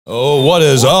Oh, what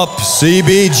is up,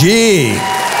 CBG?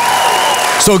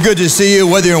 So good to see you,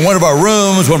 whether you're in one of our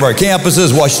rooms, one of our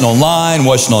campuses, watching online,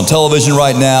 watching on television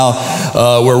right now.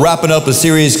 We're wrapping up a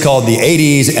series called The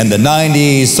 80s and the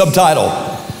 90s, subtitle,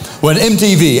 When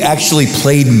MTV Actually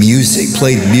Played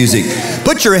Music.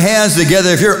 Put your hands together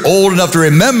if you're old enough to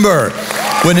remember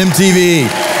when MTV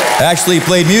actually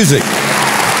played music.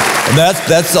 And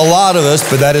that's a lot of us,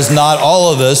 but that is not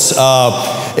all of us.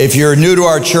 If you're new to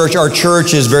our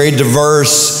church is very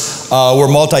diverse. We're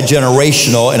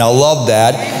multi-generational, and I love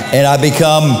that. And I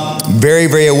become very,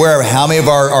 very aware of how many of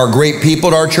our great people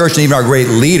at our church, and even our great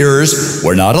leaders,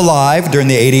 were not alive during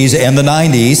the 80s and the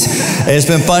 90s. And it's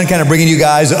been fun kind of bringing you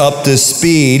guys up to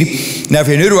speed. Now, if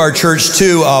you're new to our church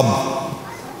too,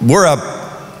 we're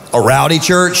a rowdy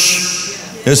church.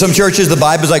 There's some churches, the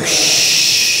Bible's like, shh.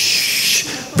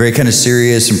 Very kind of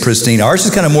serious and pristine. Ours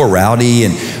is kind of more rowdy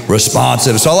and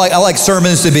responsive. So I like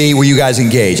sermons to be where you guys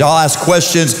engage. I'll ask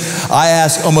questions. I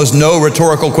ask almost no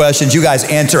rhetorical questions. You guys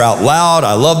answer out loud.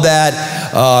 I love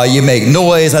that. You make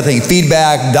noise. I think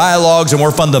feedback, dialogues are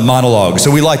more fun than monologues. So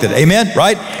we like that. Amen?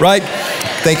 Right?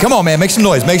 Come on, man. Make some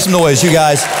noise. Make some noise. You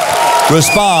guys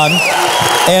respond.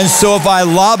 And so if I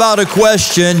lob out a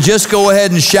question, just go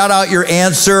ahead and shout out your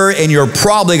answer, and you're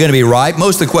probably going to be right.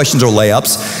 Most of the questions are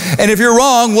layups. And if you're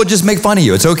wrong, we'll just make fun of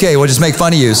you. It's okay. We'll just make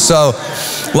fun of you. So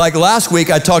like last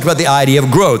week, I talked about the idea of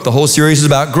growth. The whole series is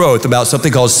about growth, about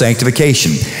something called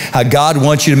sanctification. How God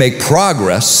wants you to make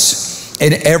progress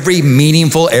in every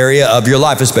meaningful area of your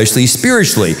life, especially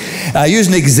spiritually. I used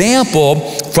an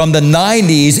example from the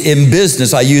 90s in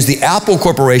business. I used the Apple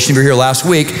Corporation, if you were here last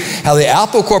week, how the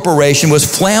Apple Corporation was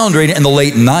floundering in the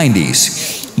late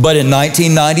 90s. But in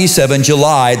 1997,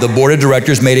 July, the board of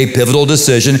directors made a pivotal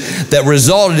decision that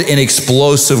resulted in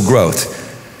explosive growth.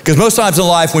 Because most times in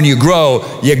life, when you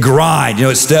grow, you grind,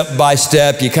 it's step by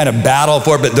step, you kind of battle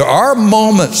for it. But there are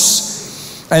moments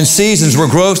and seasons where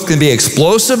growth can be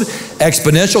explosive,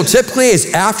 exponential. Typically,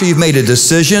 it's after you've made a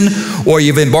decision, or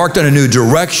you've embarked on a new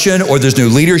direction, or there's new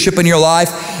leadership in your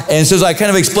life. And so as I kind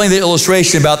of explained the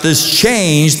illustration about this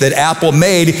change that Apple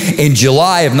made in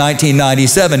July of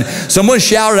 1997, someone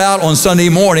shouted out on Sunday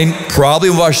morning, probably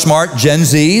one of our smart Gen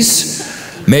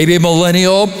Zs, maybe a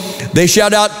millennial, they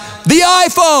shout out, the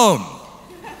iPhone.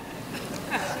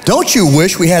 Don't you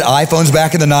wish we had iPhones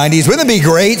back in the 90s? Wouldn't it be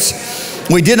great?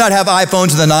 We did not have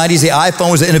iPhones in the 90s. The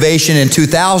iPhone was an innovation in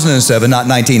 2007, not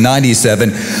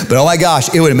 1997. But oh my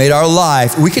gosh, it would have made our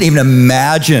life. We can even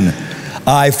imagine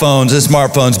iPhones and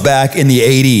smartphones back in the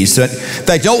 80s. In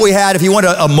fact, you know what we had? If you want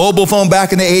a mobile phone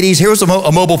back in the 80s, here was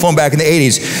a mobile phone back in the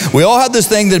 80s. We all had this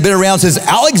thing that had been around since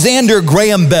Alexander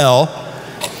Graham Bell,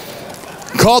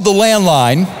 called the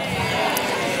landline.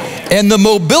 And the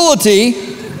mobility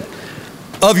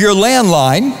of your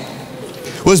landline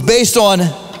was based on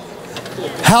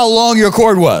how long your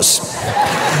cord was.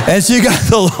 And so you got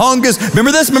the longest,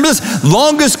 remember this,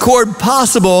 longest cord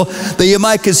possible that you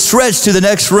might could stretch to the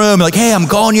next room. Like, hey, I'm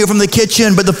calling you from the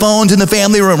kitchen, but the phone's in the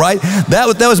family room, right?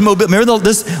 That was mobile. Remember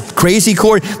this crazy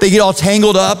cord? They get all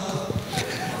tangled up,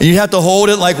 and you'd have to hold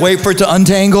it, like wait for it to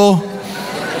untangle.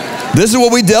 This is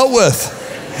what we dealt with.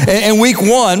 And week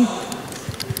one,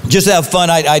 just to have fun,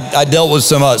 I dealt with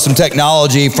some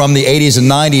technology from the 80s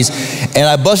and 90s, and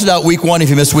I busted out week one, if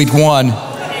you missed week one,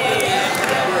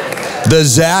 the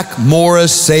Zach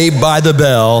Morris Saved by the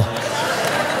Bell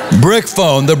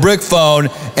the brick phone,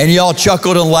 and y'all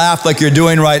chuckled and laughed like you're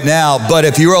doing right now. But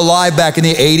if you were alive back in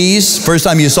the 80s, first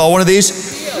time you saw one of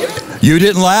these, you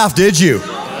didn't laugh, did you?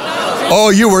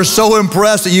 Oh, you were so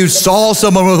impressed that you saw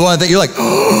someone with one that you're like,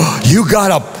 oh, you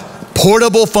got a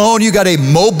portable phone, you got a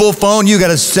mobile phone, you got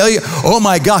a cellular. Oh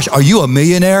my gosh, are you a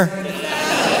millionaire?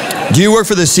 Do you work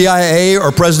for the CIA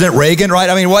or President Reagan, right?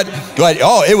 I mean, what?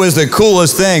 Oh, it was the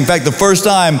coolest thing. In fact, the first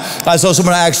time I saw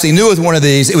someone I actually knew with one of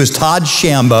these, it was Todd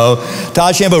Shambo.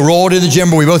 Todd Shambo rolled in the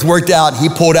gym where we both worked out. He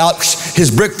pulled out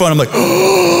his brick phone. I'm like,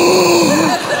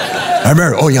 oh. I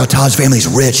remember, oh, Todd's family's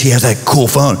rich. He has that cool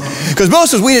phone. Because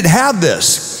most of us, we didn't have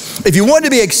this. If you wanted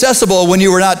to be accessible when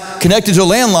you were not connected to a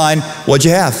landline, what'd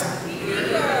you have?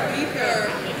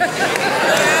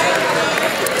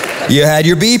 You had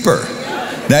your beeper.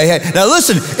 Now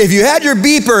listen, if you had your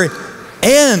beeper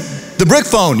and the brick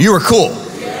phone, you were cool.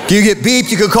 You get beeped,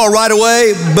 you could call right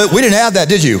away, but we didn't have that,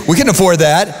 did you? We couldn't afford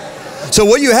that. So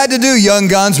what you had to do, young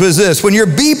guns, was this. When your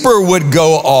beeper would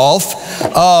go off,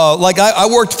 like I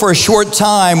worked for a short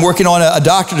time working on a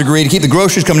doctorate degree to keep the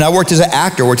groceries coming. I worked as an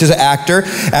actor.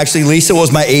 Actually, Lisa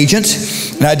was my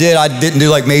agent. And I didn't do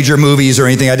like major movies or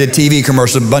anything. I did TV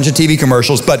commercials, a bunch of TV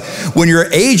commercials. But when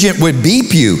your agent would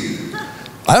beep you,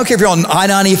 I don't care if you're on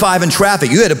I-95 in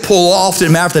traffic. You had to pull off,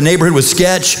 didn't matter if the neighborhood was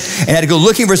sketch, and had to go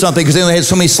looking for something because they only had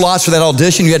so many slots for that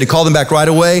audition. You had to call them back right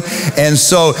away. And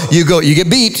so you get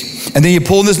beeped, and then you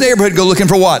pull in this neighborhood, go looking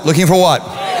for what? Looking for what?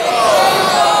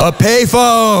 A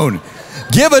payphone.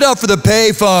 Give it up for the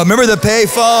payphone. Remember the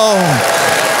payphone?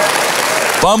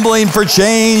 Fumbling for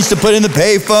change to put in the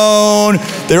payphone.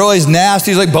 They're always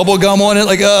nasty, like bubble gum on it,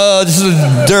 like, oh, this is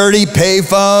dirty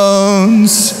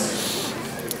payphones.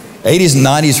 80s and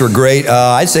 90s were great.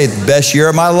 I'd say the best year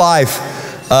of my life,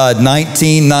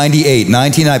 1998.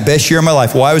 Best year of my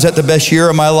life. Why was that the best year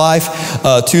of my life?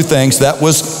 Two things. That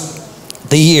was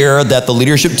the year that the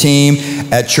leadership team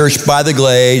at Church by the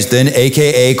Glades, then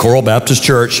AKA Coral Baptist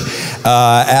Church,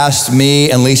 asked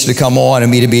me and Lisa to come on and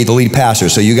me to be the lead pastor.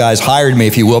 So you guys hired me,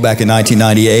 if you will, back in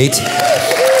 1998.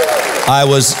 I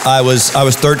was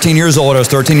 13 years old. I was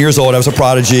 13 years old. I was a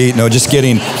prodigy. No, just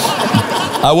kidding.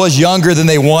 I was younger than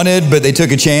they wanted, but they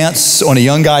took a chance on a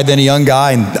young guy, then a young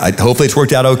guy, and hopefully it's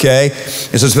worked out okay.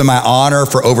 And so it's been my honor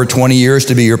for over 20 years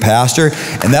to be your pastor.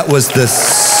 And that was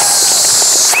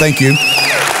thank you.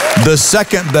 The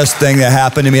second best thing that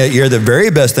happened to me that year, the very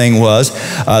best thing was,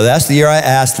 that's the year I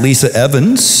asked Lisa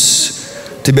Evans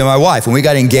to be my wife. And we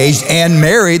got engaged and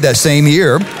married that same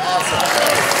year.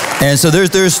 And so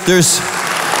there's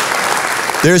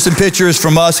some pictures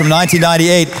from us from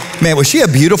 1998. Man, was she a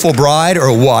beautiful bride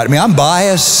or what? I mean, I'm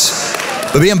biased,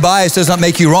 but being biased does not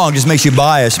make you wrong, just makes you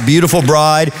biased. Beautiful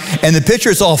bride. And the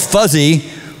picture is all fuzzy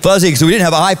because we didn't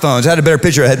have iPhones. I had a better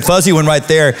picture. I had fuzzy one right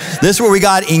there. This is where we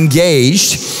got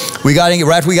engaged. Right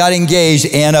after we got engaged,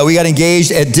 and we got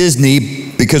engaged at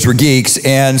Disney because we're geeks.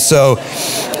 And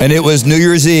it was New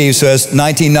Year's Eve, so it's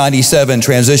 1997,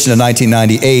 transition to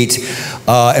 1998.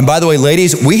 And by the way,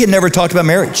 ladies, we had never talked about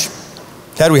marriage.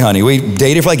 Had we, honey? We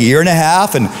dated for like a year and a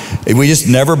half, and we just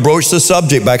never broached the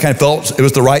subject, but I kind of felt it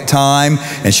was the right time,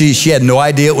 and she had no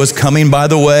idea it was coming, by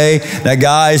the way. Now,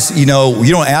 guys, you know,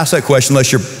 you don't ask that question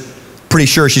unless you're pretty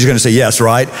sure she's going to say yes,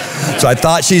 right? So I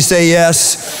thought she'd say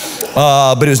yes,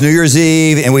 but it was New Year's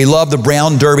Eve, and we loved the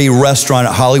Brown Derby restaurant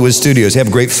at Hollywood Studios. They have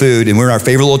great food, and we were in our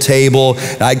favorite little table,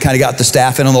 and I kind of got the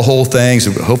staff in on the whole thing,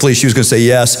 so hopefully she was going to say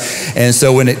yes. And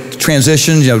so when it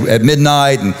transitioned, you know, at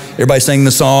midnight, and everybody sang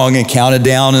the song and counted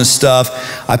down and stuff,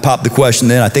 I popped the question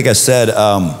in. I think I said,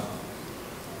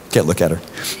 can't look at her.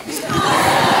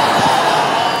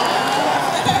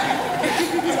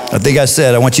 I think I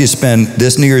said, I want you to spend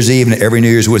this New Year's Eve and every New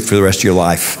Year's with for the rest of your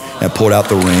life. And I pulled out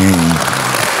the ring.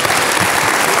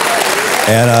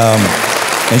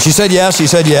 And she said yes,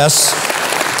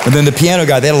 And then the piano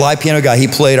guy, they had a live piano guy, he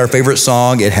played our favorite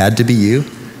song, It Had to Be You.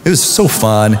 It was so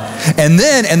fun. And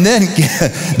then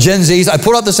Gen Zs, I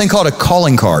pulled out this thing called a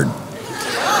calling card.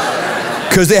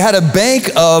 Because they had a bank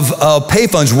of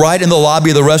payphones right in the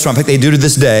lobby of the restaurant. In fact, they do to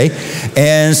this day.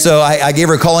 And so I gave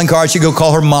her a calling card. She'd go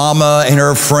call her mama and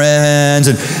her friends.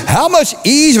 And how much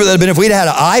easier would that have been if we'd had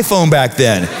an iPhone back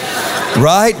then,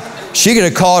 right? She could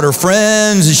have called her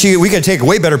friends, and we could take a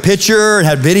way better picture and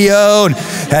had video and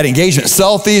had engagement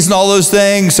selfies and all those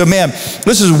things. So man,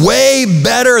 this is way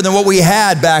better than what we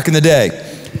had back in the day.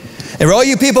 And for all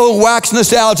you people who wax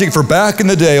nostalgic for back in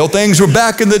the day, oh, things were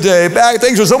back in the day,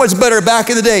 things were so much better back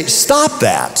in the day. Stop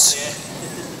that.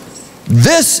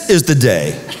 This is the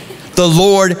day the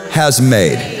Lord has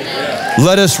made.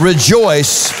 Let us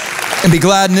rejoice and be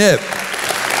glad in it.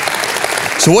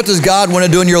 So what does God want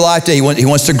to do in your life today? He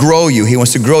wants to grow you. He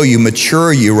wants to grow you,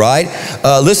 mature you, right?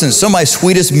 Listen, some of my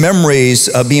sweetest memories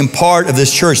of being part of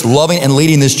this church, loving and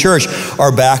leading this church,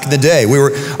 are back in the day.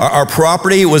 Our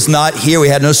property was not here. We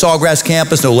had no Sawgrass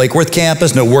campus, no Lake Worth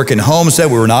campus, no work in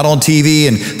Homestead. We were not on TV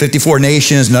in 54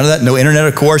 nations, none of that, no internet,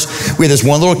 of course. We had this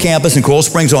one little campus in Coral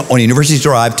Springs on University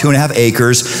Drive, 2.5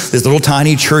 acres, this little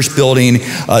tiny church building,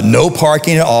 no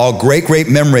parking at all, great, great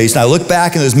memories. And I look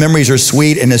back and those memories are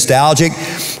sweet and nostalgic.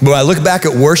 But when I look back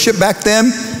at worship back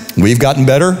then, we've gotten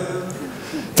better.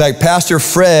 In fact, Pastor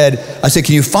Fred, I said,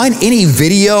 can you find any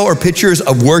video or pictures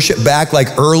of worship back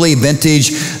like early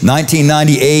vintage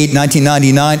 1998,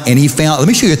 1999? And he found, let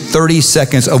me show you 30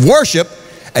 seconds of worship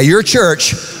at your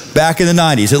church back in the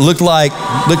 90s. It looked like,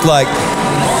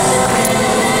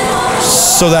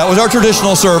 so that was our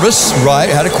traditional service, right?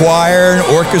 It had a choir and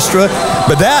orchestra,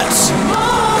 but that's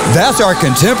our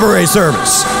contemporary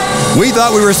service. We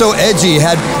thought we were so edgy,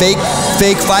 had fake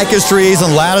ficus trees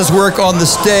and lattice work on the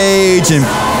stage. And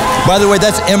by the way,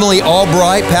 that's Emily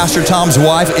Albright, Pastor Tom's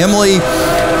wife. Emily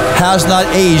has not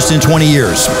aged in 20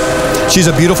 years. She's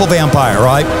a beautiful vampire,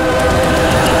 right?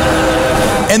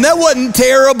 And that wasn't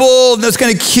terrible, and that's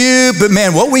kind of cute, but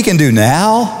man, what we can do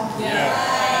now?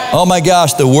 Oh my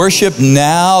gosh, the worship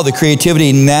now, the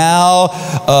creativity now,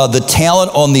 the talent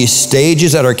on these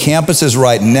stages at our campuses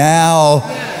right now.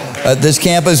 This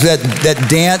campus, that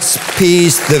dance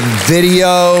piece, the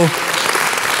video.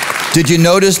 Did you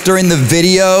notice during the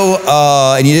video,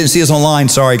 and you didn't see us online,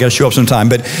 sorry, got to show up sometime,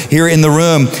 but here in the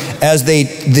room, as they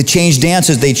changed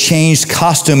dances, they changed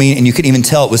costuming, and you couldn't even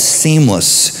tell it was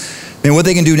seamless. And what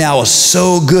they can do now is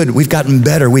so good. We've gotten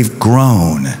better. We've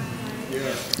grown.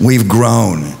 We've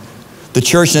grown. The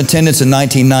church in attendance in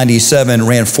 1997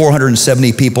 ran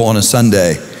 470 people on a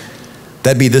Sunday.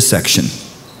 That'd be this section.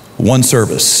 One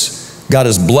service. God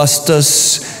has blessed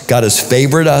us. God has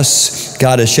favored us.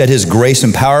 God has shed his grace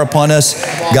and power upon us.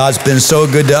 God's been so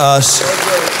good to us.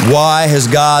 Why has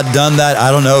God done that?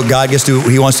 I don't know. God gets to do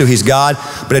what he wants to. He's God.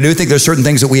 But I do think there's certain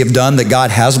things that we have done that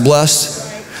God has blessed.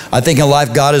 I think in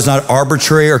life, God is not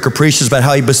arbitrary or capricious about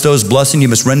how he bestows blessing. You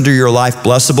must render your life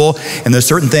blessable. And there's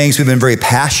certain things we've been very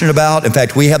passionate about. In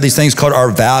fact, we have these things called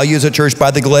our values at Church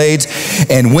by the Glades.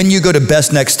 And when you go to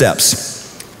Best Next Steps,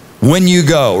 when you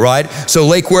go, right? So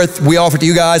Lake Worth, we offer to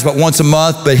you guys about once a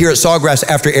month, but here at Sawgrass,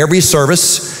 after every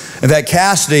service, in fact,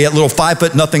 Cassidy, that little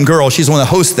 5'0" girl, she's the one that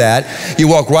hosts that. You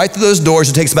walk right through those doors.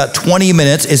 It takes about 20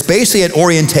 minutes. It's basically an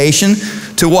orientation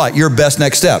to what? Your best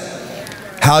next step.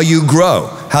 How you grow,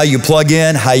 how you plug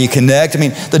in, how you connect. I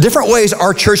mean, the different ways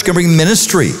our church can bring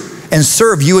ministry and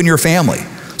serve you and your family.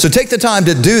 So take the time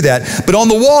to do that. But on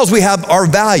the walls, we have our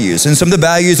values. And some of the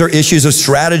values are issues of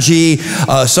strategy.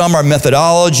 Some are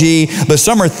methodology, but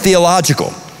some are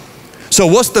theological. So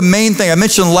what's the main thing? I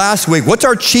mentioned last week, what's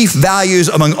our chief values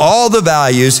among all the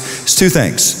values? It's two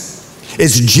things.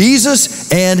 It's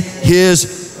Jesus and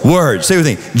his Word. Say with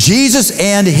me, Jesus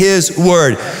and his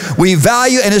Word. We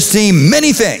value and esteem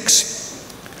many things.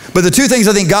 But the two things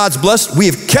I think God's blessed, we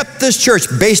have kept this church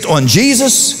based on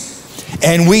Jesus,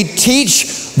 and we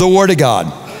teach the Word of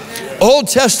God. Old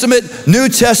Testament, New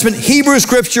Testament, Hebrew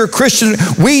Scripture, Christian,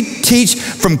 we teach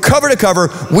from cover to cover.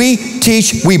 We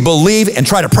teach, we believe, and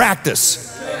try to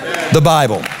practice the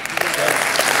Bible.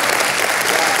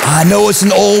 I know it's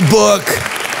an old book.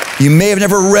 You may have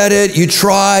never read it. You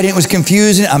tried, and it was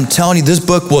confusing. I'm telling you, this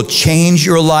book will change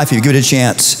your life if you give it a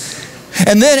chance.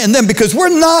 And then, because we're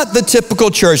not the typical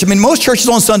church. I mean, most churches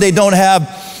on Sunday don't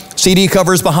have CD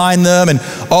covers behind them and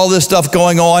all this stuff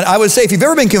going on. I would say if you've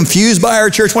ever been confused by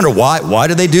our church, wonder why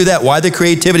do they do that? Why the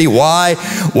creativity? Why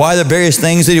the various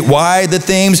things? Why the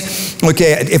themes?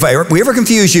 Okay, if we ever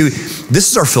confuse you,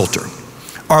 this is our filter,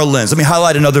 our lens. Let me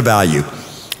highlight another value,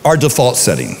 our default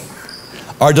setting.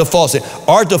 Our default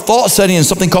setting is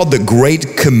something called the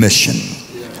Great Commission.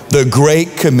 The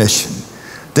Great Commission.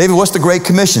 David, what's the Great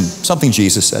Commission? Something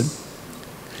Jesus said.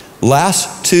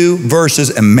 Last two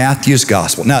verses in Matthew's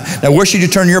Gospel. Now, where should you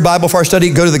turn your Bible for our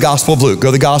study? Go to the Gospel of Luke. Go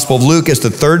to the Gospel of Luke. It's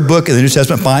the third book in the New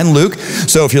Testament. Find Luke.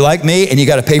 So if you're like me and you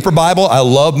got a paper Bible, I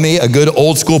love me a good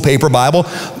old school paper Bible.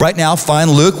 Right now, find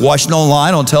Luke. Watch it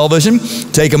online on television.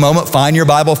 Take a moment, find your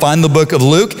Bible, find the book of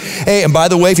Luke. Hey, and by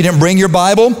the way, if you didn't bring your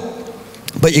Bible,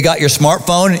 but you got your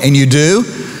smartphone, and you do,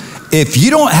 if you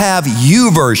don't have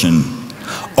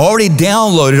YouVersion already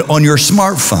downloaded on your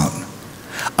smartphone,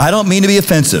 I don't mean to be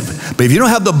offensive, but if you don't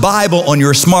have the Bible on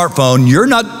your smartphone, you're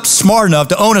not smart enough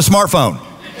to own a smartphone.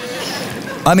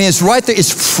 I mean, it's right there.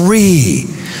 It's free.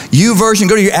 YouVersion,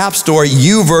 go to your app store.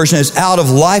 YouVersion is out of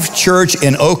Life Church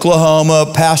in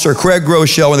Oklahoma. Pastor Craig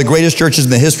Groeschel, one of the greatest churches in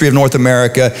the history of North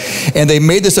America. And they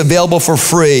made this available for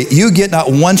free. You get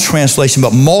not one translation,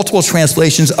 but multiple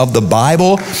translations of the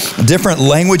Bible, different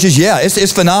languages. Yeah,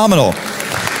 it's phenomenal.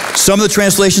 Some of the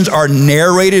translations are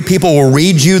narrated. People will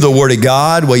read you the Word of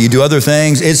God while you do other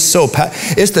things. It's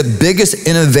the biggest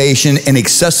innovation in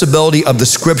accessibility of the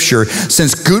Scripture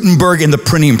since Gutenberg and the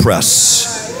printing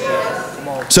press.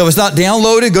 So if it's not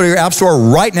downloaded, go to your app store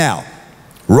right now.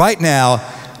 Right now,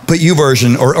 put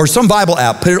YouVersion or some Bible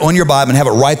app, put it on your Bible and have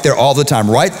it right there all the time.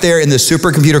 Right there in the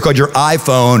supercomputer called your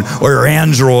iPhone or your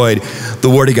Android, the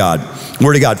Word of God.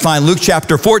 Word of God. Find Luke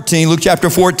chapter 14, Luke chapter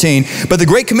 14. But the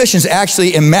Great Commission is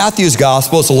actually in Matthew's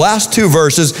Gospel. It's the last two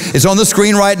verses. It's on the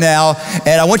screen right now.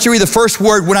 And I want you to read the first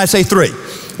word when I say three.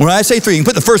 When I say three, you can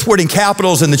put the first word in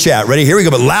capitals in the chat. Ready? Here we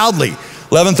go, but loudly.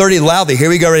 11:30, loudly. Here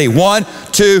we go. Ready? 1,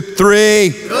 2, 3.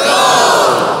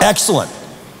 Go! Excellent.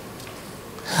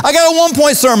 I got a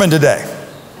one-point sermon today.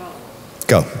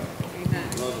 Go.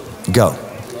 Go.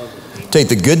 Take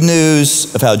the good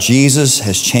news of how Jesus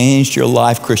has changed your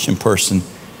life, Christian person,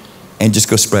 and just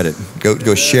go spread it.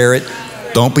 Go share it.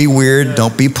 Don't be weird.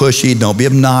 Don't be pushy. Don't be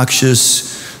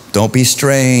obnoxious. Don't be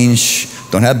strange.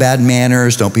 Don't have bad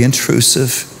manners. Don't be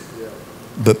intrusive.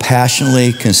 But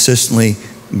passionately, consistently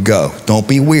go. Don't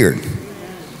be weird.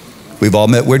 We've all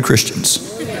met weird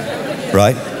Christians.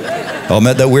 right? All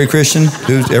met that weird Christian?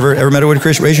 Who's ever met a weird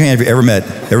Christian? Raise your hand if you ever met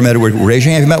a weird, raise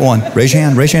your hand if you met one. Raise your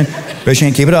hand, raise your hand, raise your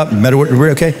hand, keep it up. Met a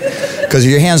weird, okay? Because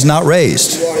your hand's not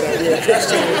raised.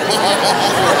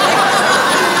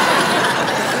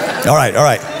 All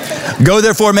right. Go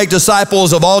therefore make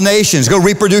disciples of all nations. Go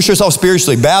reproduce yourself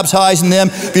spiritually, baptizing them.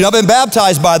 If you've not been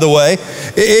baptized, by the way,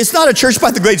 it's not a church by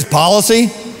the greatest policy.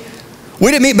 We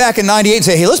didn't meet back in 98 and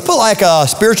say, hey, let's put like a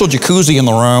spiritual jacuzzi in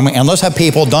the room and let's have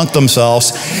people dunk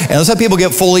themselves and let's have people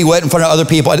get fully wet in front of other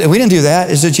people. We didn't do that.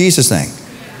 It's a Jesus thing.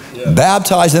 Yeah.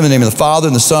 Baptize them in the name of the Father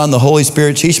and the Son and the Holy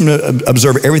Spirit. Teach them to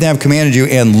observe everything I've commanded you.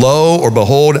 And lo, or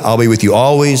behold, I'll be with you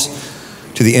always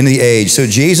to the end of the age. So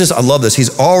Jesus, I love this.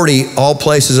 He's already all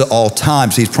places at all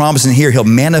times. He's promising here he'll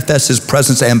manifest his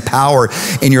presence and power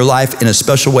in your life in a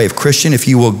special way. If Christian, if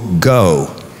you will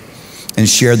go and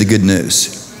share the good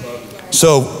news.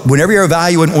 So whenever you're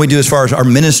evaluating what we do as far as our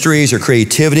ministries or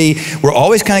creativity, we're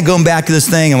always kind of going back to this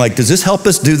thing and like, does this help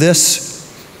us do this?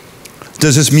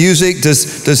 Does this music,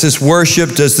 does this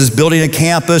worship, does this building a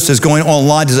campus, does going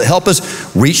online, does it help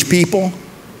us reach people?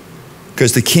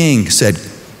 Because the King said,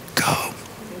 go.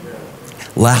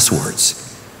 Last words.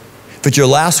 If it's your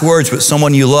last words with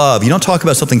someone you love, you don't talk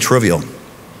about something trivial.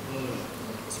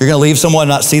 You're going to leave someone and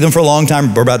not see them for a long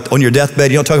time, or about on your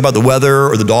deathbed, you don't talk about the weather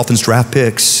or the Dolphins draft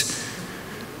picks.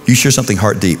 You share something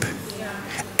heart deep.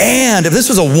 And if this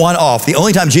was a one-off, the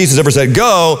only time Jesus ever said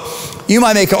go, you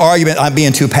might make an argument, I'm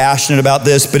being too passionate about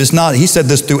this, but it's not. He said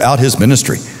this throughout his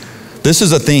ministry. This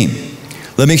is a theme.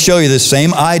 Let me show you this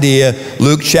same idea,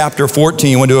 Luke chapter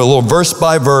 14. We'll do a little verse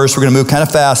by verse. We're going to move kind of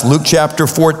fast. Luke chapter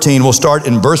 14. We'll start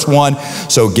in verse 1.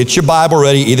 So get your Bible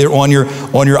ready, either on your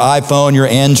iPhone, your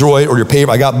Android, or your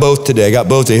paper. I got both today.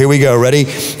 Here we go. Ready?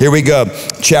 Here we go.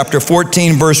 Chapter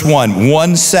 14, verse 1.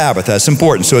 One Sabbath. That's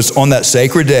important. So it's on that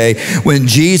sacred day when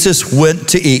Jesus went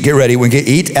to eat. Get ready. When he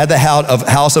eat at the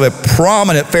house of a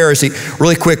prominent Pharisee.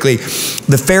 Really quickly,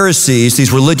 the Pharisees,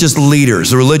 these religious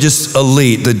leaders, the religious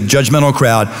elite, the judgmental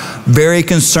crowd, very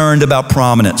concerned about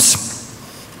prominence,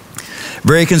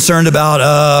 very concerned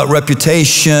about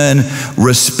reputation,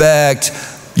 respect,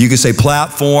 you could say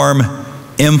platform,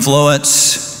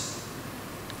 influence.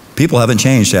 People haven't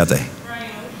changed, have they?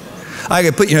 I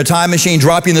could put you in a time machine,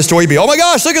 drop you in the store, you'd be, oh my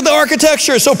gosh, look at the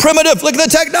architecture, so primitive, look at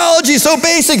the technology, so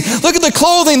basic, look at the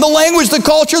clothing, the language, the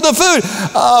culture, the food.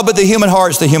 But the human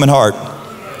heart's the human heart.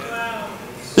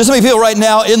 There's so many people right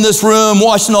now in this room,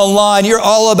 watching online, you're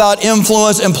all about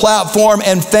influence and platform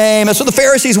and fame. That's what the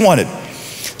Pharisees wanted.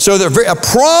 So a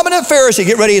prominent Pharisee,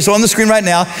 get ready, it's on the screen right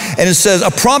now, and it says,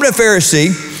 a prominent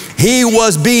Pharisee, he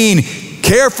was being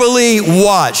carefully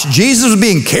watched. Jesus was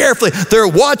being carefully, they're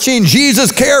watching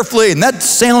Jesus carefully, and that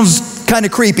sounds kind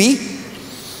of creepy.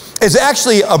 It's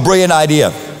actually a brilliant idea.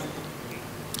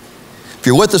 If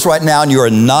you're with us right now and you are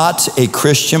not a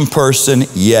Christian person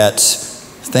yet,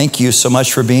 thank you so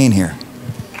much for being here.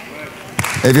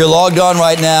 If you're logged on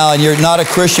right now and you're not a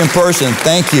Christian person,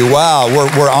 thank you. Wow,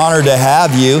 we're honored to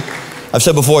have you. I've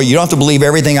said before, you don't have to believe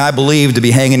everything I believe to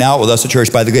be hanging out with us at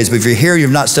Church by the Gates. But if you're here,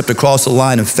 you've not stepped across the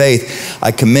line of faith,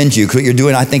 I commend you. What you're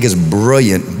doing, I think, is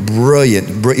brilliant.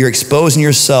 You're exposing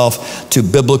yourself to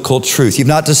biblical truth. You've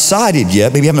not decided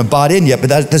yet. Maybe you haven't bought in yet, but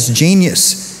that's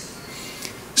genius.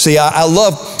 See, I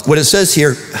love what it says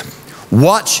here.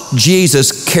 Watch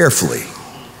Jesus carefully.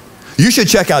 You should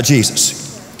check out Jesus.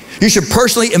 You should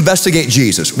personally investigate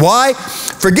Jesus. Why?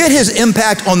 Forget his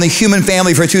impact on the human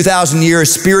family for 2,000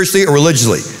 years, spiritually or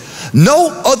religiously. No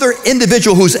other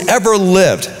individual who's ever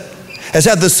lived has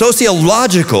had the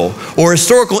sociological or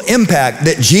historical impact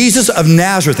that Jesus of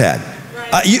Nazareth had.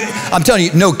 I'm telling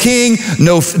you, no king,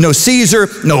 no Caesar,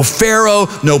 no pharaoh,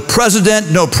 no president,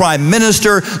 no prime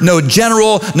minister, no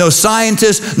general, no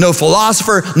scientist, no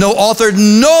philosopher, no author.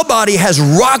 Nobody has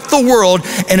rocked the world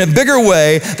in a bigger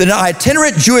way than an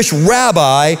itinerant Jewish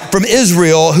rabbi from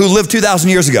Israel who lived 2,000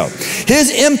 years ago.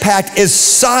 His impact is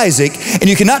seismic, and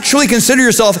you cannot truly consider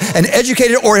yourself an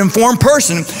educated or informed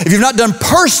person if you've not done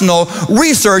personal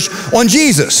research on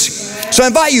Jesus. So I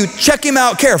invite you, check him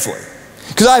out carefully.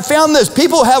 Because I found this,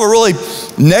 people have a really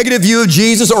negative view of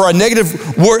Jesus or a negative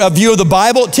view of the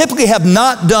Bible, typically have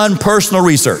not done personal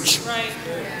research. Right.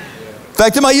 In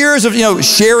fact, in my years of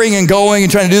sharing and going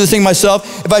and trying to do this thing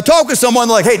myself, if I talk with someone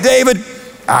like, hey, David,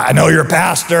 I know you're a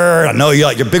pastor, I know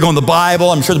you're big on the Bible,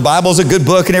 I'm sure the Bible's a good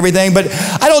book and everything, but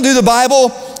I don't do the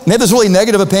Bible, and they have this really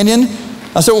negative opinion.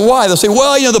 I said, well, why? They'll say,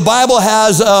 well, the Bible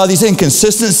has these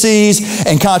inconsistencies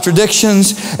and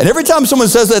contradictions. And every time someone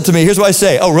says that to me, here's what I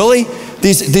say. Oh, really?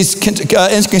 These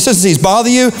inconsistencies bother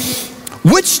you?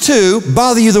 Which two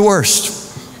bother you the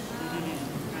worst?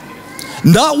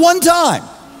 Not one time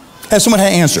has someone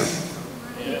had an answer.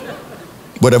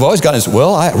 What I've always gotten is,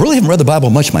 well, I really haven't read the Bible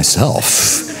much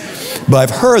myself. But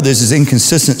I've heard there's these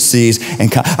inconsistencies,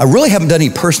 and I really haven't done any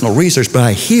personal research, but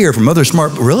I hear from other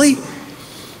smart, really?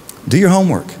 Do your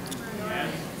homework.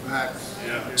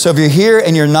 So if you're here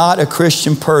and you're not a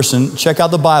Christian person, check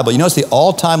out the Bible. You know, it's the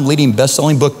all-time leading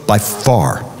best-selling book by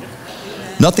far.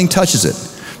 Nothing touches it.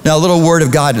 Now, a little word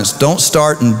of guidance. Don't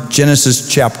start in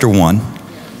Genesis chapter 1.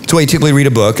 That's the way you typically read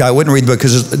a book. I wouldn't read the book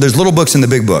because there's little books in the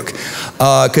big book.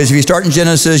 Because if you start in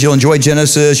Genesis, you'll enjoy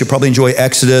Genesis. You'll probably enjoy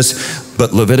Exodus.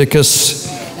 But Leviticus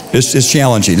is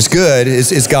challenging. It's good.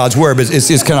 It's God's word, but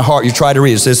it's kind of hard. You try to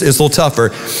read it. It's a little tougher.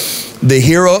 The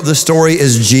hero of the story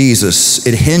is Jesus.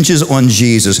 It hinges on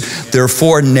Jesus. There are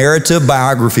 4 narrative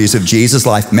biographies of Jesus'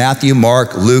 life: Matthew,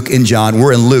 Mark, Luke, and John.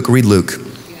 We're in Luke. Read Luke.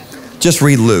 Just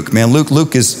read Luke, man.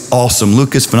 Luke is awesome.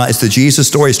 Luke is phenomenal. It's the Jesus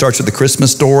story. It starts with the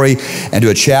Christmas story and do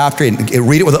a chapter and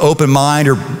read it with an open mind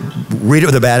or read it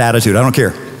with a bad attitude. I don't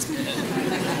care.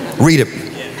 Read it.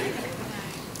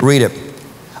 Read it.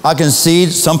 I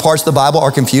concede some parts of the Bible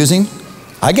are confusing.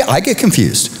 I get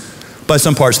confused by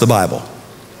some parts of the Bible.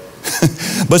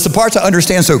 But it's the parts I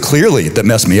understand so clearly that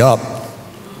mess me up.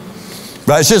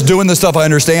 Right? It's just doing the stuff I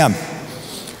understand.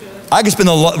 I could spend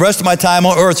the rest of my time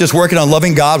on earth just working on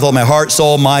loving God with all my heart,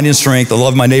 soul, mind, and strength, and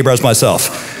love my neighbor as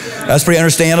myself. That's pretty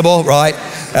understandable, right?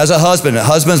 As a husband,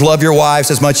 husbands, love your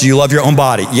wives as much as you love your own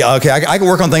body. Yeah, okay, I can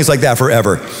work on things like that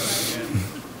forever.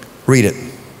 Read it.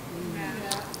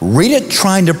 Read it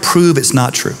trying to prove it's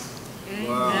not true.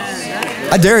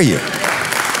 I dare you.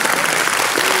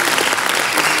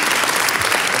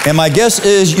 And my guess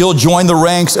is you'll join the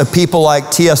ranks of people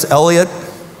like T.S. Eliot,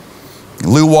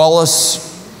 Lew Wallace,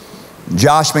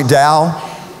 Josh McDowell,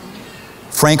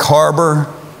 Frank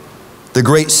Harbor, the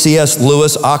great C.S.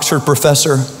 Lewis, Oxford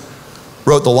professor,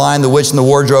 wrote The Lion, the Witch, and the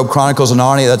Wardrobe, Chronicles of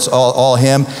Narnia. That's all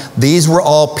him. These were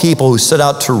all people who set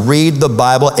out to read the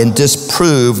Bible and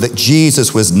disprove that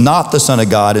Jesus was not the Son of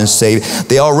God and Savior.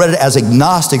 They all read it as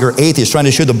agnostic or atheist, trying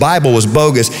to show the Bible was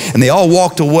bogus. And they all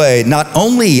walked away, not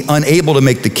only unable to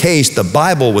make the case the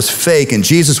Bible was fake and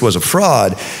Jesus was a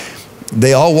fraud,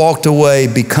 they all walked away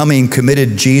becoming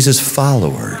committed Jesus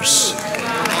followers.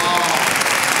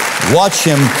 Watch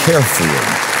him carefully.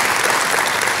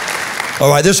 All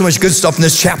right, there's so much good stuff in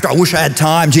this chapter. I wish I had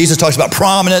time. Jesus talks about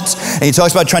prominence, and he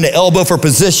talks about trying to elbow for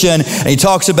position, and he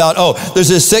talks about, there's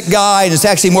this sick guy, and it's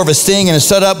actually more of a sting and a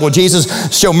setup. Will Jesus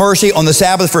show mercy on the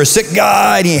Sabbath for a sick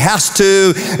guy? And he has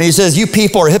to. And he says, you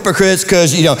people are hypocrites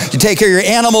because, you take care of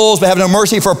your animals, but have no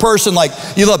mercy for a person. Like,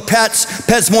 you love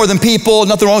pets more than people.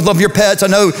 Nothing wrong with loving your pets. I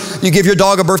know you give your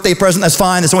dog a birthday present. That's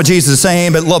fine. That's not what Jesus is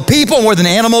saying. But love people more than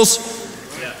animals.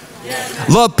 Yeah.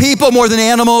 Love people more than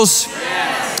animals. Yeah.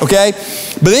 Okay?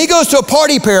 But then he goes to a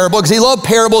party parable because he loved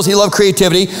parables, he loved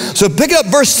creativity. So pick up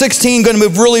verse 16, going to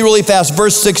move really, really fast.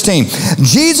 Verse 16.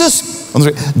 Jesus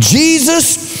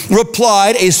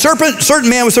replied, a certain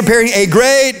man was preparing a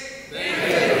great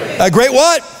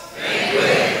what?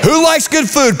 Banquet. Who likes good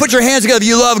food? Put your hands together if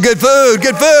you love good food.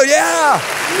 Good food, yeah.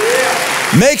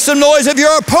 Make some noise if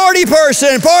you're a party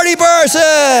person.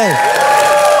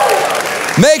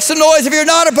 Make some noise if you're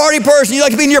not a party person. You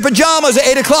like to be in your pajamas at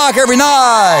 8 o'clock every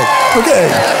night. Okay.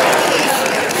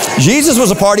 Jesus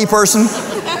was a party person.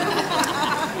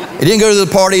 He didn't go to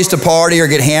the parties to party or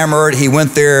get hammered. He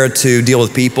went there to deal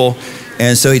with people.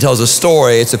 And so he tells a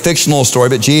story. It's a fictional story,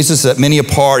 but Jesus at many a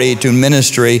party doing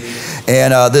ministry.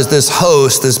 And this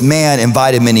host, this man,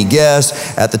 invited many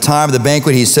guests. At the time of the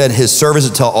banquet, he said his servants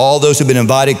to tell all those who've been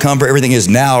invited, come, for everything is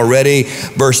now ready.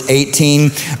 Verse 18,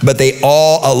 but they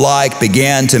all alike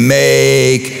began to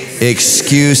make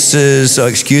excuses. So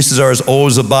excuses are as old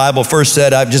as the Bible. First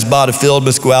said, I've just bought a field,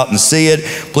 let's go out and see it.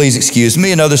 Please excuse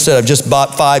me. Another said, I've just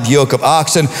bought 5 yoke of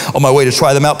oxen on my way to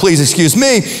try them out. Please excuse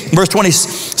me. Verse 20,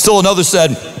 still another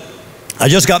said, I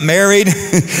just got married.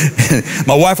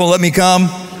 My wife won't let me come.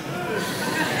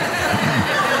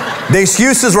 The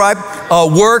excuses, right?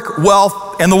 Work,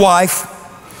 wealth, and the wife.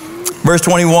 Verse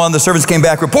 21, the servants came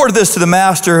back, reported this to the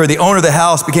master. The owner of the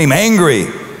house became angry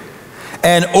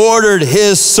and ordered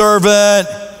his servant,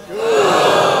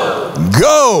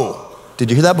 go.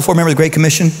 Did you hear that before? Remember the Great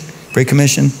Commission? Great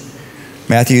Commission?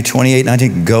 Matthew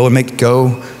 28:19, go and make,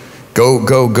 go. Go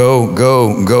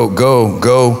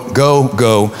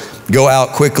out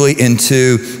quickly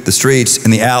into the streets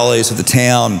and the alleys of the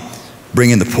town,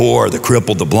 bring in the poor, the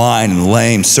crippled, the blind, and the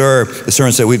lame. Sir, the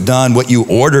servant said, we've done what you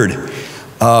ordered,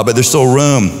 but there's still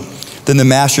room. Then the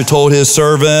master told his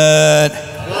servant,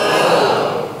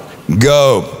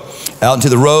 go out into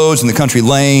the roads and the country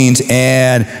lanes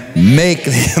and make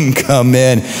them come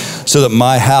in so that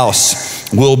my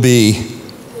house will be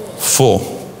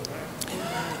full.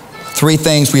 3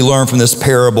 things we learn from this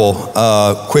parable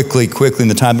quickly in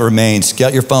the time that remains. Get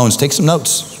out your phones, take some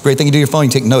notes. Great thing you do your phone,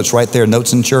 you take notes right there,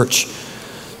 notes in church.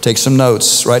 Take some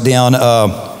notes, write down,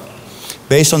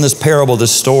 based on this parable,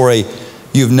 this story,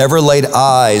 you've never laid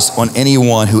eyes on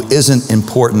anyone who isn't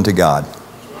important to God.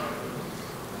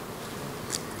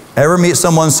 Ever meet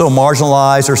someone so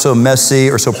marginalized or so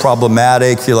messy or so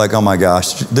problematic, you're like, oh my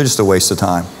gosh, they're just a waste of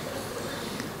time.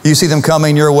 You see them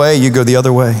coming your way, you go the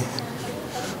other way,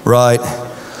 right?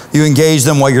 You engage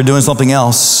them while you're doing something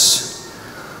else.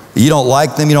 You don't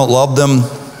like them, you don't love them.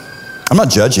 I'm not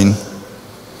judging.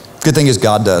 Good thing is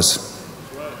God does.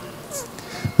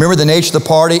 Remember the nature of the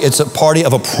party? It's a party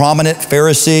of a prominent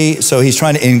Pharisee, so he's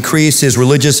trying to increase his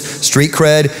religious street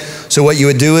cred. So what you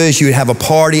would do is you would have a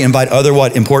party, invite other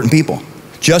what? Important people.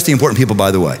 Just the important people,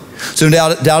 by the way. So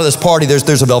down at this party,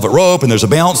 there's a velvet rope and there's a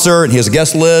bouncer and he has a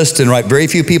guest list and right, very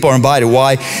few people are invited.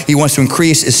 Why? He wants to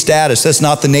increase his status. That's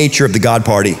not the nature of the God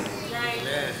party. Right.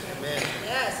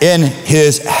 In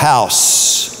his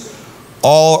house,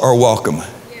 all are welcome.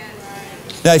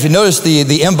 Now, if you notice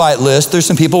the invite list, there's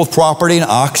some people with property and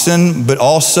oxen, but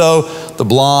also the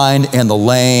blind and the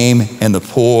lame and the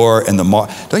poor and the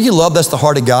Don't you love that's the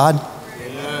heart of God?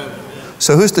 Amen.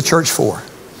 So who's the church for?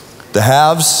 The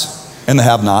haves and the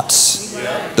have-nots,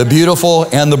 the beautiful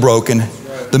and the broken,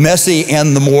 the messy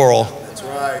and the moral. That's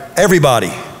right.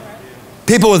 Everybody.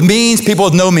 People with means, people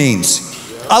with no means.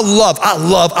 I love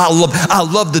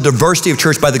the diversity of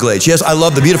Church by the Glades. Yes, I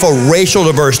love the beautiful racial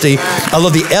diversity. I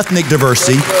love the ethnic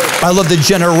diversity. I love the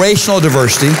generational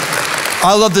diversity.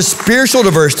 I love the spiritual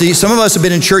diversity. Some of us have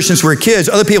been in church since we were kids.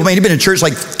 Other people may have been in church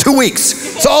like 2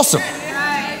 weeks. It's awesome.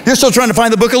 You're still trying to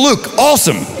find the book of Luke.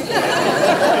 Awesome.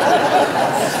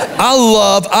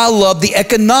 I love the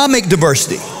economic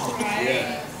diversity.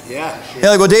 You're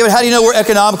like, well, David, how do you know we're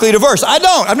economically diverse? I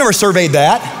don't. I've never surveyed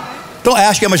that. Don't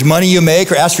ask you how much money you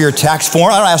make or ask for your tax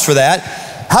form. I don't ask for that.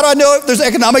 How do I know if there's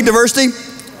economic diversity?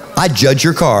 I judge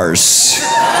your cars.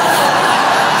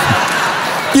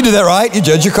 You do that, right? You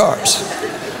judge your cars.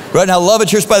 Right now, I love it,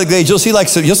 Church by the Glades. You'll see like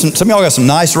some of y'all got some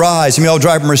nice rides. Some of y'all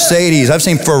drive Mercedes. I've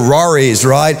seen Ferraris,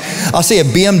 right? I'll see a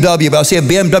BMW, but I'll see a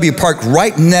BMW parked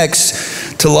right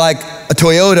next to like a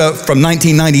Toyota from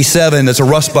 1997 that's a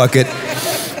rust bucket.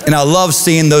 And I love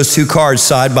seeing those 2 cars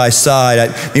side by side.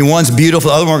 I mean, one's beautiful,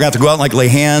 the other one we're going to have to go out and like lay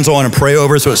hands on and pray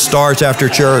over so it starts after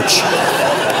church.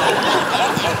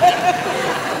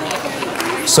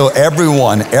 So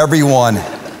everyone,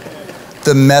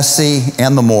 the messy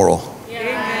and the moral.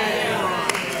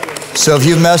 So if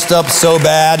you've messed up so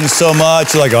bad and so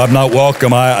much, you're like, oh, I'm not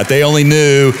welcome. They only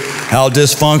knew how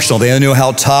dysfunctional, they only knew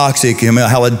how toxic,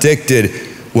 how addicted.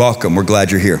 Welcome, we're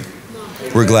glad you're here.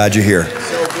 We're glad you're here.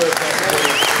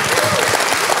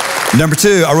 Number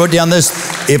 2, I wrote down this.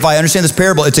 If I understand this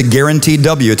parable, it's a guaranteed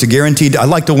W. It's a guaranteed, I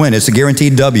like to win. It's a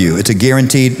guaranteed W. It's a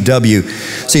guaranteed W.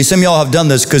 See, some of y'all have done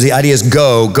this because the idea is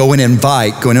go and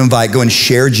invite, go and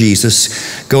share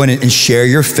Jesus. Go in and share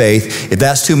your faith. If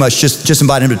that's too much, just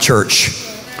invite him to church.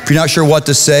 If you're not sure what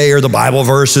to say or the Bible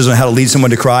verses on how to lead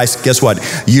someone to Christ, guess what?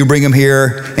 You bring them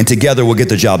here and together we'll get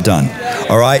the job done.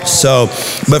 All right? So,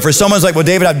 but for someone's like, well,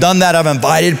 David, I've done that. I've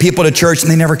invited people to church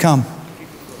and they never come.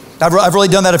 I've really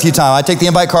done that a few times. I take the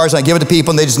invite cards and I give it to people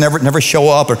and they just never show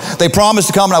up, or they promise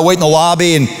to come and I wait in the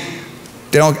lobby and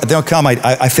they don't come.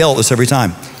 I fail at this every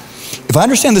time. If I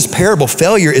understand this parable,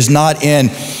 failure is not in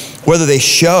whether they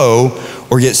show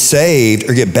or get saved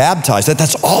or get baptized.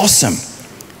 That's awesome.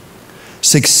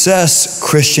 Success,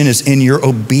 Christian, is in your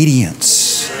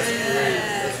obedience.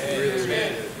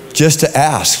 Just to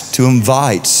ask, to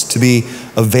invite, to be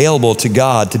available to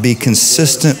God, to be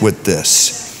consistent with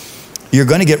this. You're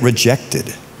going to get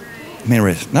rejected. I mean,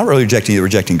 not really rejecting you,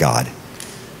 rejecting God.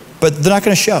 But they're not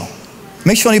going to show.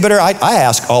 Makes you feel any better? I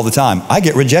ask all the time. I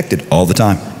get rejected all the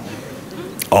time.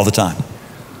 All the time.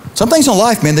 Some things in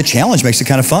life, man, the challenge makes it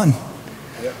kind of fun.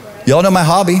 Y'all know my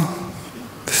hobby.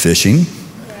 Fishing.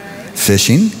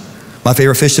 Fishing. My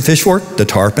favorite fish to fish for? The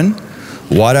tarpon.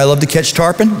 Why do I love to catch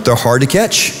tarpon? They're hard to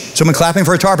catch. Someone clapping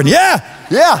for a tarpon. Yeah,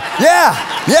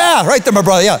 right there, my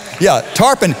brother, yeah.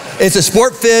 Tarpon, it's a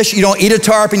sport fish. You don't eat a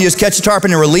tarpon, you just catch a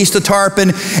tarpon and release the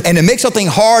tarpon. And to make something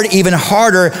hard even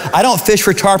harder, I don't fish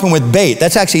for tarpon with bait.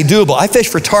 That's actually doable. I fish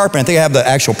for tarpon. I think I have the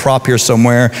actual prop here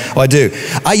somewhere. Oh, I do.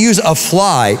 I use a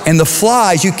fly, and the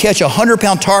flies, you catch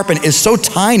 100-pound tarpon is so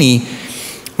tiny,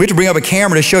 we have to bring up a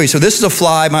camera to show you. So this is a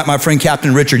fly my friend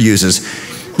Captain Richard uses.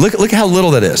 Look how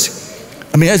little that is.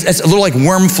 I mean, it's a little like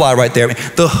worm fly right there.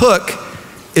 The hook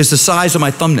is the size of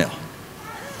my thumbnail.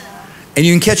 And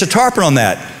you can catch a tarpon on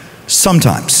that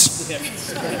sometimes.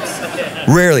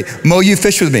 Rarely. Mo, you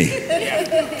fish with me.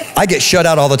 I get shut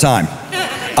out all the time.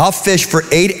 I'll fish for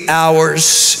 8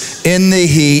 hours in the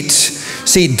heat,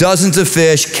 see dozens of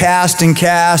fish, cast and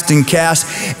cast and cast.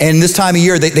 And this time of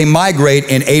year, they migrate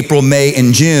in April, May,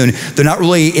 and June. They're not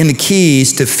really in the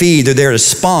Keys to feed. They're there to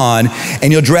spawn.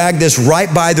 And you'll drag this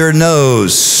right by their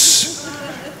nose.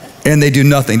 And they do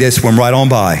nothing. They swim right on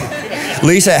by.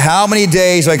 Lisa, how many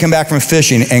days have I come back from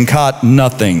fishing and caught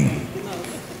nothing?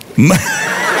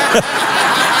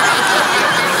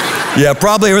 Yeah,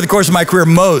 probably over the course of my career,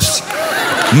 most.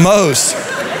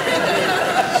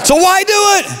 So why do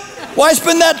it? Why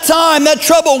spend that time, that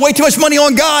trouble, way too much money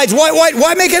on guides?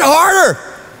 Why make it harder?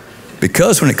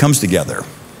 Because when it comes together,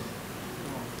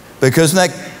 because when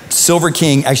that Silver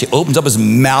King actually opens up his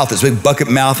mouth, his big bucket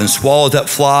mouth, and swallows that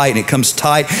fly, and it comes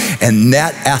tight, and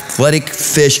that athletic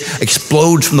fish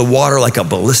explodes from the water like a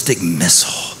ballistic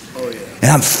missile. And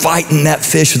I'm fighting that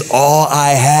fish with all I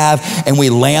have, and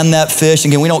we land that fish.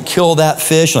 Again, we don't kill that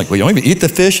fish. Like, well, you don't even eat the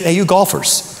fish? Hey, you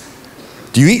golfers.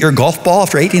 Do you eat your golf ball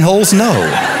after 18 holes? No.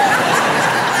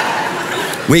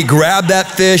 We grab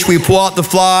that fish, we pull out the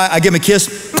fly, I give him a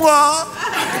kiss,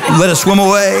 let it swim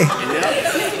away.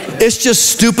 It's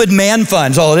just stupid man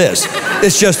fun, is all it is.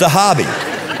 It's just a hobby.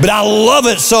 But I love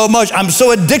it so much. I'm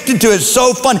so addicted to it. It's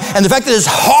so fun. And the fact that it's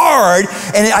hard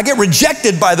and I get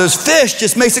rejected by those fish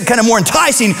just makes it kind of more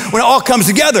enticing when it all comes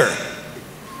together.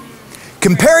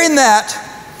 Comparing that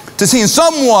to seeing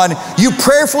someone you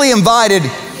prayerfully invited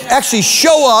actually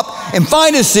show up and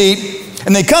find a seat,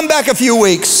 and they come back a few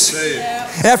weeks.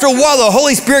 And after a while, the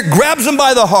Holy Spirit grabs them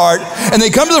by the heart, and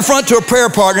they come to the front to a prayer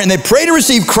partner, and they pray to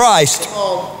receive Christ.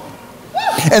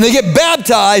 And they get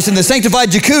baptized in the sanctified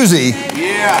jacuzzi.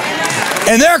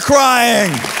 And they're crying.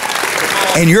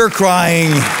 And you're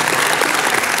crying.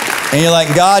 And you're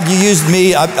like, God, you used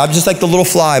me. I'm just like the little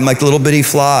fly. I'm like the little bitty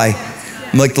fly.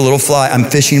 I'm like the little fly. I'm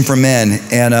fishing for men.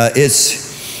 And it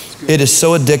is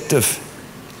so addictive.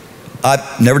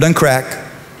 I've never done crack.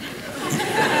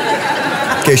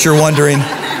 In case you're wondering.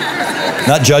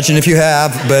 Not judging if you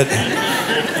have, but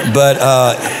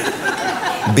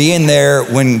being there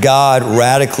when God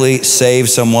radically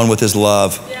saves someone with his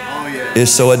love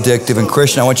is so addictive. And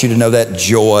Christian, I want you to know that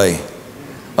joy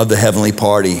of the heavenly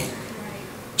party.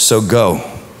 So go.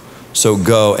 And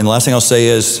the last thing I'll say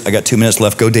is, I got 2 minutes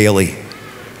left, go daily.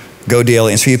 Go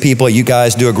daily. And so you people, you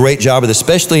guys do a great job of this,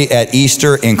 especially at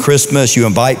Easter and Christmas. You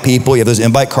invite people, you have those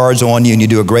invite cards on you, and you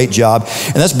do a great job.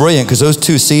 And that's brilliant, because those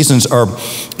 2 seasons are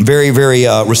very, very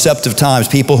receptive times,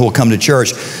 people who will come to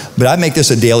church. But I make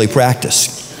this a daily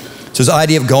practice. So this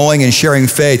idea of going and sharing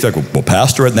faith, like, well,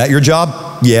 Pastor, isn't that your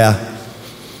job? Yeah.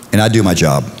 And I do my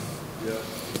job.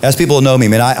 As people know me,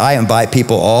 man, I invite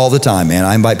people all the time, man.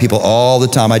 I invite people all the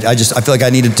time. I feel like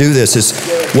I need to do this.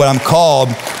 It's what I'm called,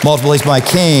 multiple ways by my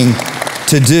King,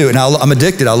 to do. And I'm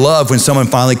addicted. I love when someone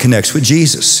finally connects with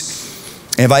Jesus.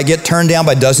 And if I get turned down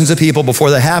by dozens of people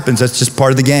before that happens, that's just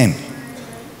part of the game.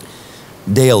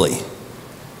 Daily.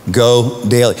 Go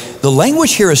daily. The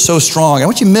language here is so strong. I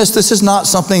want you to miss, this is not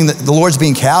something that the Lord's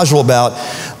being casual about.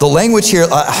 The language here,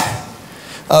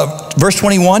 verse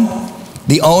 21,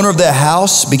 the owner of the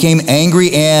house became angry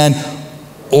and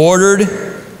ordered.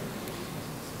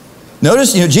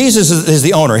 Notice, Jesus is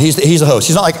the owner. He's the host.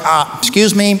 He's not like,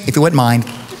 excuse me, if you wouldn't mind.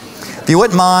 If you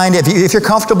wouldn't mind, if you're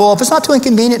comfortable, if it's not too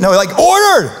inconvenient. No, like,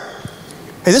 ordered.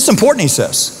 Hey, this is important, he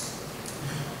says.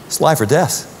 It's life or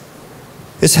death.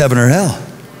 It's heaven or hell.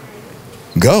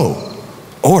 Go.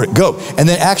 Or go. And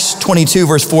then Acts 22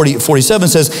 verse 47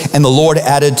 says, and the Lord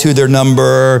added to their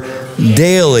number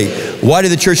daily. Why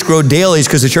did the church grow daily? It's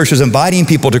because the church was inviting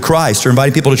people to Christ, or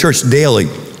inviting people to church daily.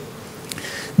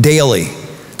 Daily.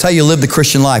 It's how you live the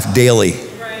Christian life, daily.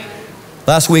 Right.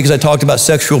 Last week as I talked about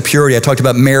sexual purity, I talked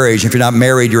about marriage. If you're not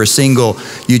married, you're a single,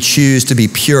 you choose to be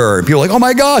pure. And people are like, oh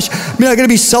my gosh, I'm not gonna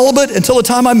be celibate until the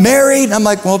time I'm married. And I'm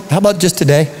like, well, how about just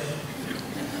today?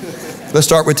 Let's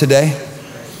start with today.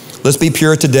 Let's be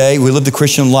pure today. We live the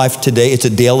Christian life today. It's a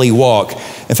daily walk.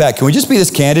 In fact, can we just be this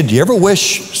candid? Do you ever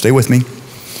wish, stay with me,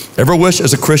 ever wish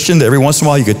as a Christian that every once in a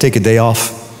while you could take a day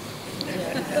off?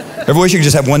 Ever wish you could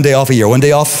just have one day off a year? One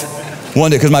day off? One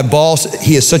day, because my boss,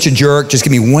 he is such a jerk. Just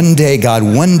give me one day, God,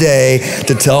 one day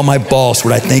to tell my boss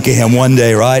what I think of him one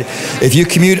day, right? If you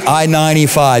commute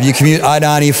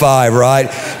I-95, right?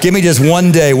 Give me just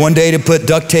one day to put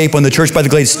duct tape on the Church by the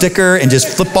Glade sticker and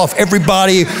just flip off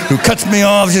everybody who cuts me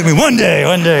off. Just give me one day.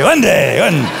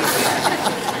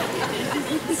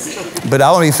 But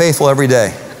I want to be faithful every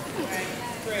day.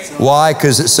 Why?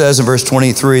 Because it says in verse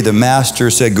 23, the master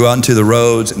said, go out into the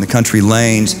roads and the country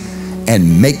lanes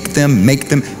and make them. I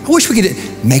wish we could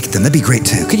make them. That'd be great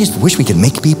too. Could you just wish we could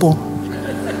make people?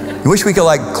 You wish we could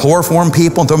like chloroform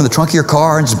people and throw them in the trunk of your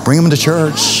car and just bring them to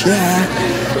church?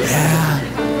 Yeah. Yeah.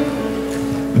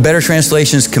 Better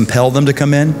translations, compel them to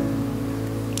come in.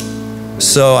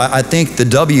 So I think the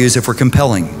W is if we're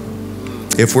compelling,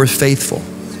 if we're faithful,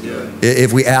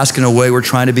 if we ask in a way we're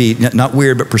trying to be not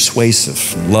weird, but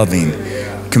persuasive, loving,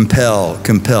 compel.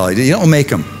 You don't make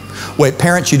them. Wait,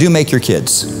 parents, you do make your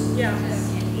kids.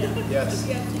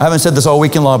 I haven't said this all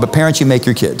weekend long, but parents, you make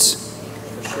your kids.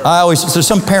 There's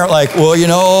some parent like, well, you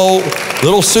know,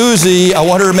 little Susie, I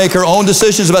want her to make her own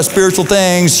decisions about spiritual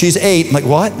things. She's 8. I'm like,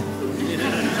 what?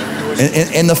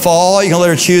 In the fall, you're gonna let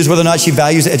her choose whether or not she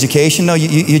values education? No,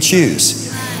 you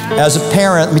choose. As a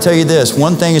parent, let me tell you this.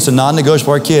 One thing is a non-negotiable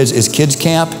for our kids is Kids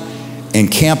Camp and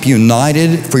Camp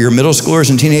United for your middle schoolers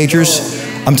and teenagers.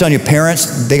 I'm telling you,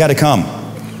 parents, they gotta come.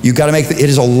 You gotta it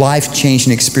is a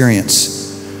life-changing experience.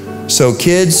 So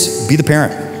kids, be the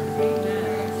parent.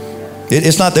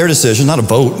 It's not their decision, not a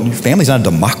vote. Your family's not a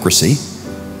democracy.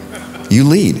 You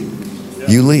lead.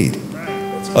 You lead.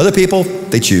 Other people,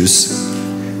 they choose.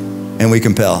 And we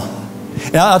compel.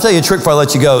 Now, I'll tell you a trick before I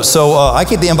let you go. So I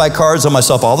keep the invite cards on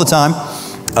myself all the time.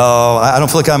 I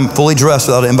don't feel like I'm fully dressed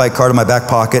without an invite card in my back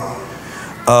pocket.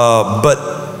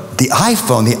 But the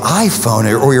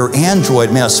iPhone or your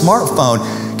Android, man, a smartphone.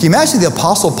 Can you imagine the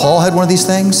Apostle Paul had one of these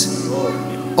things?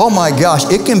 Oh my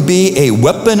gosh, it can be a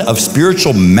weapon of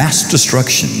spiritual mass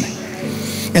destruction.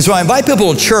 And so I invite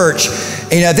people to church,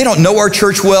 and they don't know our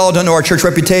church well, don't know our church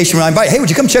reputation. When I invite, hey, would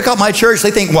you come check out my church?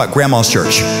 They think, what, Grandma's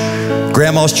church?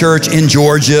 Grandma's church in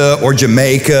Georgia or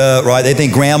Jamaica, right? They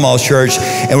think Grandma's church.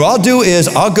 And what I'll do is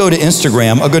I'll go to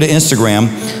Instagram.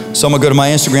 So I'm gonna go to my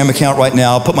Instagram account right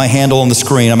now, put my handle on the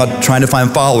screen. I'm not trying to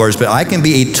find followers, but I can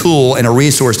be a tool and a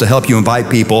resource to help you invite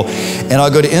people. And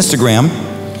I'll go to Instagram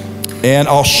and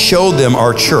I'll show them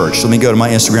our church. Let me go to my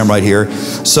Instagram right here.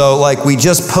 So like we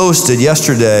just posted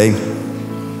yesterday,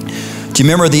 do you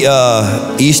remember the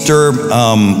Easter,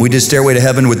 we did Stairway to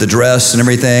Heaven with the dress and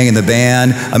everything and the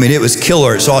band? I mean, it was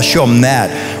killer, so I'll show them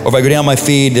that. Or if I go down my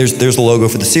feed, there's the logo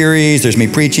for the series, there's me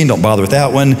preaching, don't bother with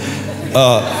that one.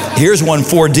 Here's one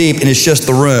 4 deep, and it's just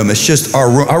the room. It's just our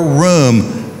room.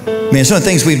 Man, some of the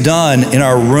things we've done in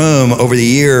our room over the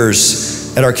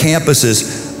years at our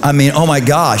campuses, I mean, oh my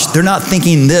gosh, they're not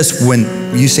thinking this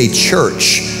when you say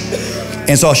church.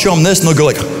 And so I'll show them this, and they'll go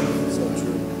like,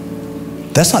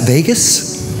 that's not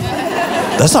Vegas?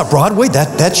 That's not Broadway?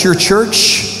 That's your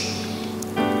church?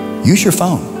 Use your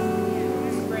phone.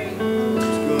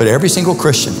 But every single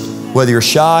Christian, whether you're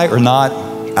shy or not,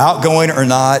 outgoing or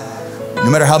not, no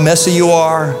matter how messy you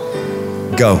are,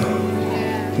 go.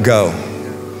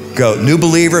 New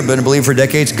believer, been a believer for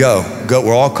decades, go.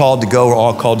 We're all called to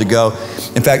go.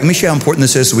 In fact, let me show you how important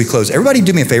this is as we close. Everybody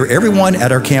do me a favor. Everyone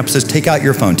at our campuses, take out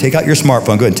your phone. Take out your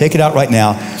smartphone. Go ahead and take it out right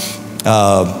now.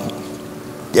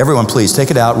 Everyone, please,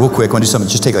 take it out real quick. I want to do something.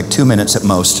 Just take like 2 minutes at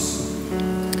most.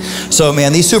 So,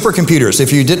 man, these supercomputers,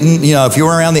 if you didn't, if you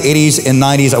were around the 80s and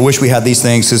 90s, I wish we had these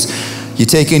things, because you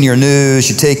take in your news,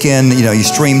 you take in, you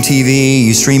stream TV,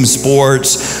 you stream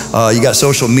sports, you got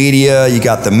social media, you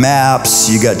got the maps,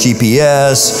 you got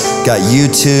GPS, got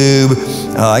YouTube,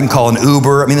 I can call an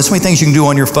Uber. I mean, there's so many things you can do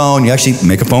on your phone. You actually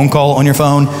make a phone call on your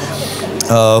phone.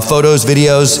 Photos,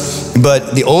 videos.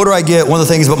 But the older I get, one of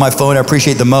the things about my phone I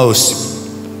appreciate the most,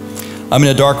 I'm in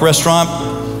a dark restaurant,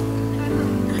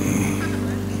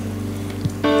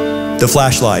 the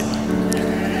flashlight.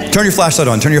 Turn your flashlight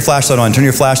on, turn your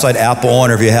flashlight app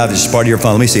on, or if you have, it's part of your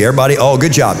phone. Let me see, everybody. Oh,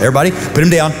 good job, everybody. Put them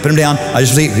down. I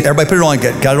just see, everybody put it on.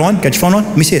 Got it on? Got your phone on?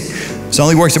 Let me see it. So it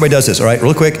only works, everybody does this, all right,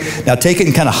 real quick. Now take it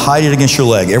and kind of hide it against your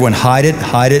leg. Everyone hide it.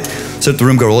 So that the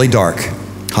room go really dark.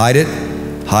 Hide it,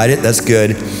 that's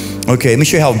good. Okay, let me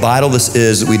show you how vital this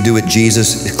is that we do what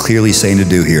Jesus is clearly saying to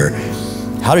do here.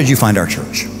 How did you find our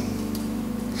church?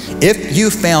 If you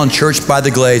found Church by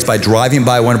the Glades by driving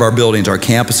by one of our buildings, our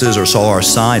campuses, or saw our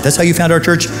sign, if that's how you found our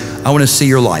church, I want to see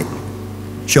your light.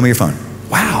 Show me your phone.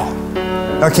 Wow.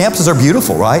 Our campuses are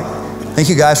beautiful, right? Thank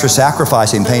you guys for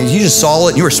sacrificing things. You just saw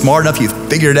it, you were smart enough, you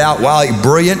figured it out. Wow, you're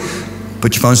brilliant.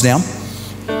 Put your phones down.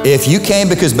 If you came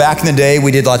because back in the day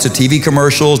we did lots of TV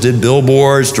commercials, did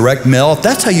billboards, direct mail, if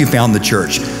that's how you found the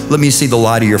church, let me see the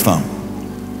light of your phone.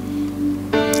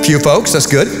 A few folks, that's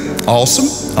good.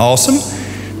 Awesome.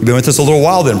 You've been with us a little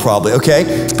while then probably.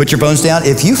 Okay, put your phones down.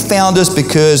 If you found us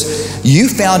because you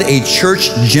found a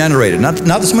church-generated, not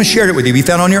that someone shared it with you, you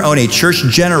found on your own a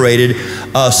church-generated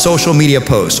social media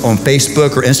post on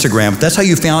Facebook or Instagram, if that's how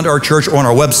you found our church or on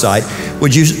our website,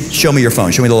 would you show me your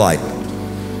phone? Show me the light.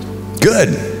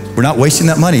 Good. We're not wasting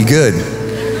that money. Good.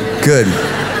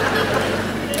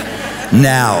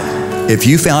 Now, if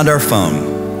you found our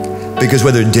phone because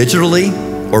whether digitally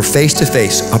or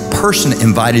face-to-face, a person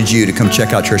invited you to come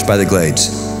check out Church by the Glades.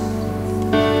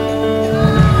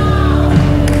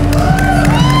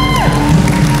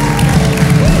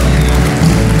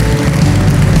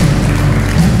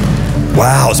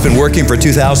 Wow, it's been working for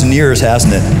 2,000 years,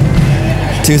 hasn't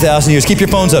it? 2,000 years. Keep your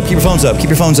phones up, keep your phones up, keep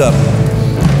your phones up.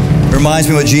 Reminds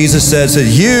me what Jesus said,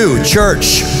 you,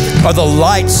 church, are the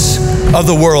lights of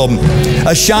the world.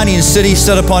 A shining city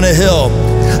set upon a hill.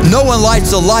 No one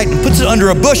lights a light and puts it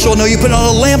under a bushel. No, you put it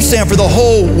on a lampstand for the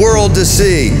whole world to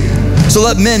see. So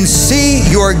let men see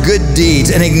your good deeds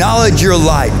and acknowledge your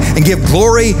light and give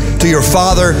glory to your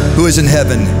Father who is in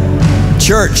heaven.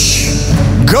 Church,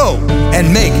 go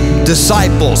and make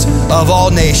disciples of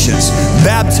all nations,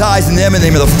 baptizing them in the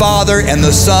name of the Father and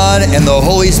the Son and the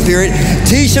Holy Spirit.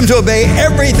 Teach them to obey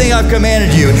everything I've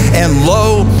commanded you. And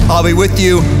lo, I'll be with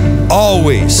you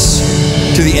always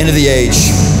to the end of the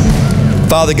age.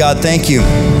 Father God, thank you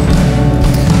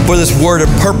for this word of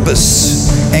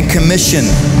purpose and commission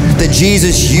that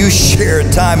Jesus, you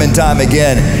shared time and time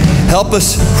again. Help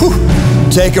us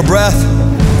take a breath,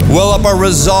 well up our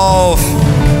resolve,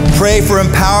 pray for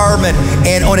empowerment,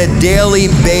 and on a daily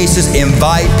basis,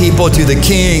 invite people to the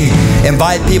King,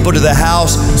 invite people to the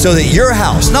house, so that your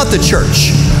house, not the church,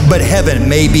 but heaven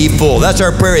may be full. That's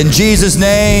our prayer in Jesus'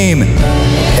 name.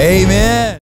 Amen.